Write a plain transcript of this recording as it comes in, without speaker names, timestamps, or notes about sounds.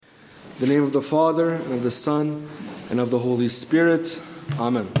In the name of the Father, and of the Son, and of the Holy Spirit.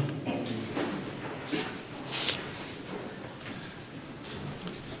 Amen.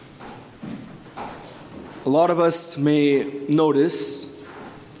 A lot of us may notice,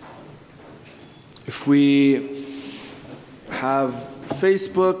 if we have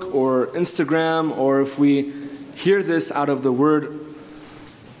Facebook or Instagram, or if we hear this out of the word,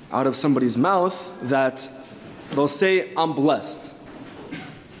 out of somebody's mouth, that they'll say, I'm blessed.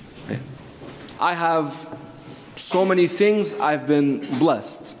 I have so many things, I've been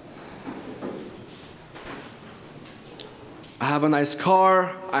blessed. I have a nice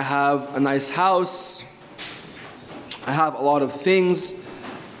car, I have a nice house, I have a lot of things,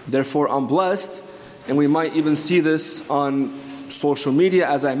 therefore I'm blessed. And we might even see this on social media,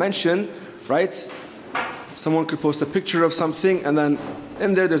 as I mentioned, right? Someone could post a picture of something, and then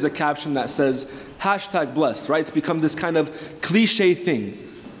in there's a caption that says, #blessed, right? It's become this kind of cliche thing,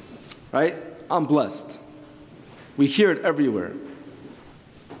 right? I'm blessed. We hear it everywhere.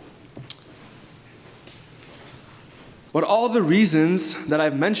 But all the reasons that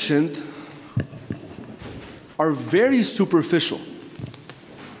I've mentioned are very superficial.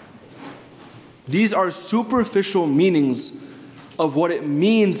 These are superficial meanings of what it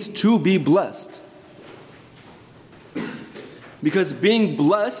means to be blessed. Because being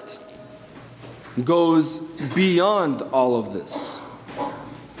blessed goes beyond all of this.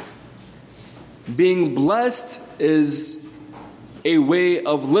 Being blessed is a way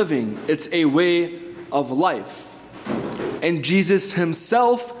of living. It's a way of life. And Jesus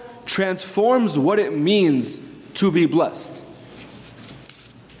himself transforms what it means to be blessed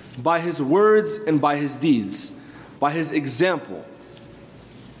by his words and by his deeds, by his example.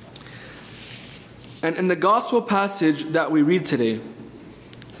 And in the gospel passage that we read today,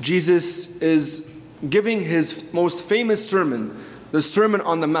 Jesus is giving his most famous sermon, the Sermon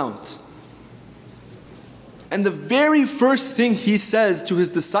on the Mount. And the very first thing he says to his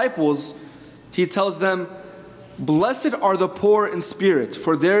disciples, he tells them, "Blessed are the poor in spirit,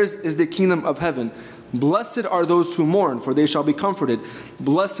 for theirs is the kingdom of heaven. Blessed are those who mourn, for they shall be comforted.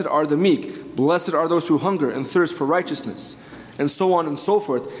 Blessed are the meek. Blessed are those who hunger and thirst for righteousness." And so on and so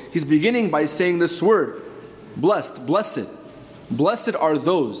forth. He's beginning by saying this word, blessed, blessed. Blessed are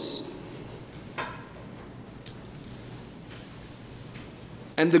those.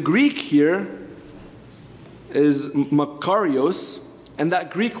 And the Greek here is makarios, and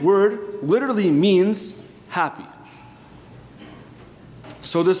that Greek word literally means happy.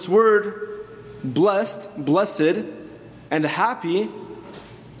 So this word blessed, blessed, and happy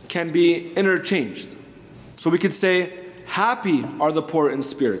can be interchanged. So we could say, happy are the poor in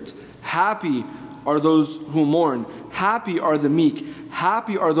spirit. Happy are those who mourn. Happy are the meek.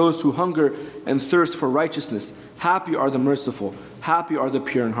 Happy are those who hunger and thirst for righteousness. Happy are the merciful. Happy are the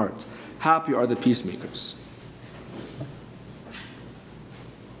pure in heart. Happy are the peacemakers.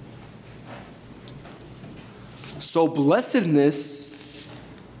 So blessedness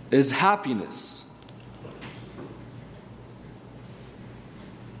is happiness.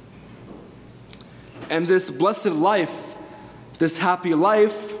 And this blessed life, this happy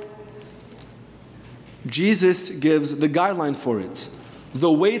life, Jesus gives the guideline for it.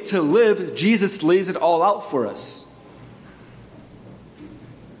 The way to live, Jesus lays it all out for us.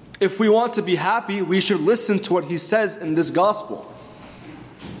 If we want to be happy, we should listen to what he says in this gospel.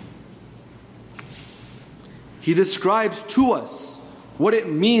 He describes to us what it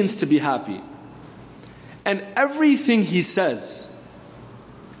means to be happy. And everything he says,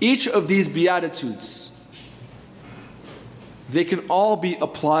 each of these Beatitudes, they can all be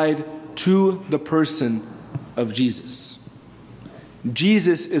applied to the person of Jesus.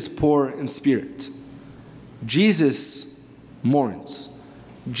 Jesus is poor in spirit. Jesus mourns.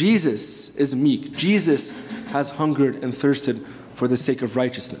 Jesus is meek. Jesus has hungered and thirsted for the sake of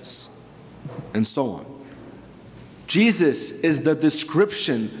righteousness, and so on. Jesus is the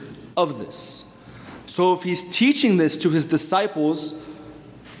description of this. So if he's teaching this to his disciples,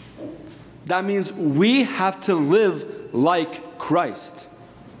 that means we have to live like Christ.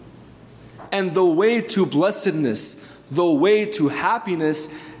 And the way to blessedness, the way to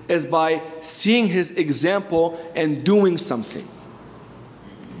happiness, is by seeing his example and doing something.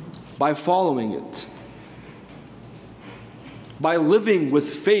 By following it. By living with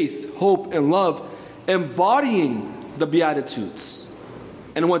faith, hope, and love, embodying the Beatitudes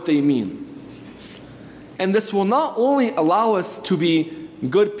and what they mean. And this will not only allow us to be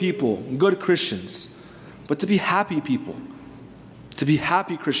good people, good Christians, but to be happy people, to be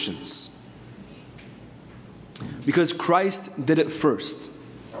happy Christians. Because Christ did it first.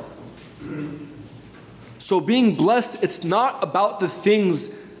 So being blessed, it's not about the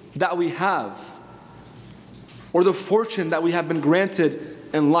things that we have or the fortune that we have been granted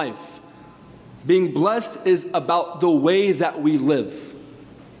in life. Being blessed is about the way that we live.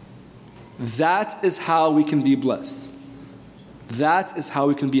 That is how we can be blessed. That is how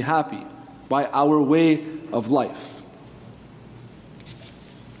we can be happy, by our way of life.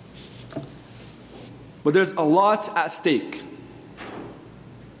 But there's a lot at stake.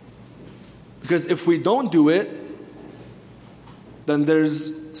 Because if we don't do it, then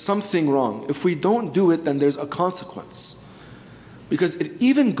there's something wrong. If we don't do it, then there's a consequence. Because it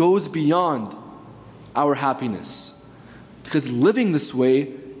even goes beyond our happiness. Because living this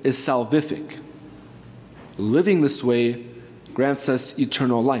way is salvific. Living this way grants us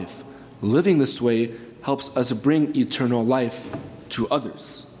eternal life. Living this way helps us bring eternal life to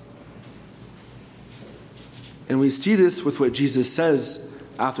others. And we see this with what Jesus says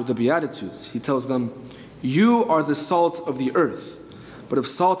after the Beatitudes. He tells them, "You are the salt of the earth. But if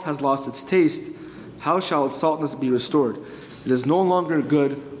salt has lost its taste, how shall its saltness be restored? It is no longer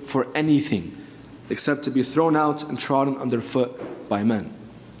good for anything, except to be thrown out and trodden underfoot by men."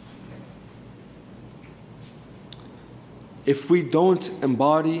 If we don't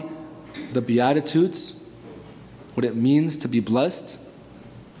embody the Beatitudes, what it means to be blessed,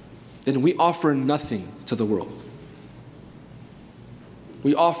 then we offer nothing to the world.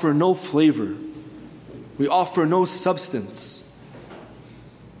 We offer no flavor. We offer no substance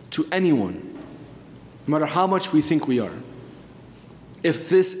to anyone, no matter how much we think we are, if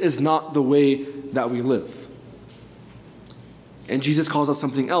this is not the way that we live. And Jesus calls us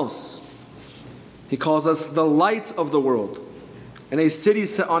something else. He calls us the light of the world. And a city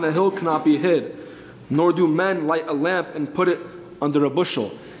set on a hill cannot be hid, nor do men light a lamp and put it under a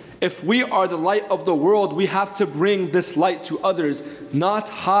bushel. If we are the light of the world, we have to bring this light to others, not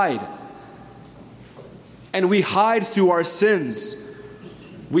hide. And we hide through our sins.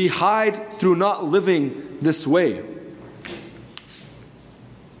 We hide through not living this way.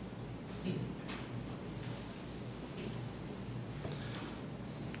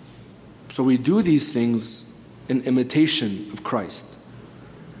 So we do these things in imitation of Christ,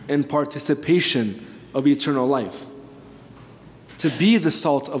 in participation of eternal life, to be the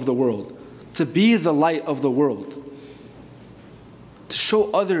salt of the world, to be the light of the world, to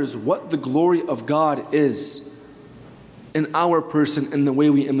show others what the glory of God is in our person and the way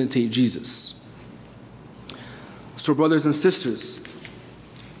we imitate Jesus. So brothers and sisters,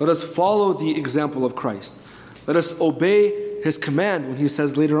 let us follow the example of Christ. Let us obey his command when he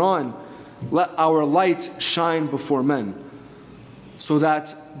says later on, "Let our light shine before men," so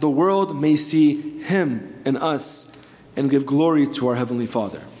that the world may see him in us and give glory to our Heavenly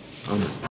Father. Amen.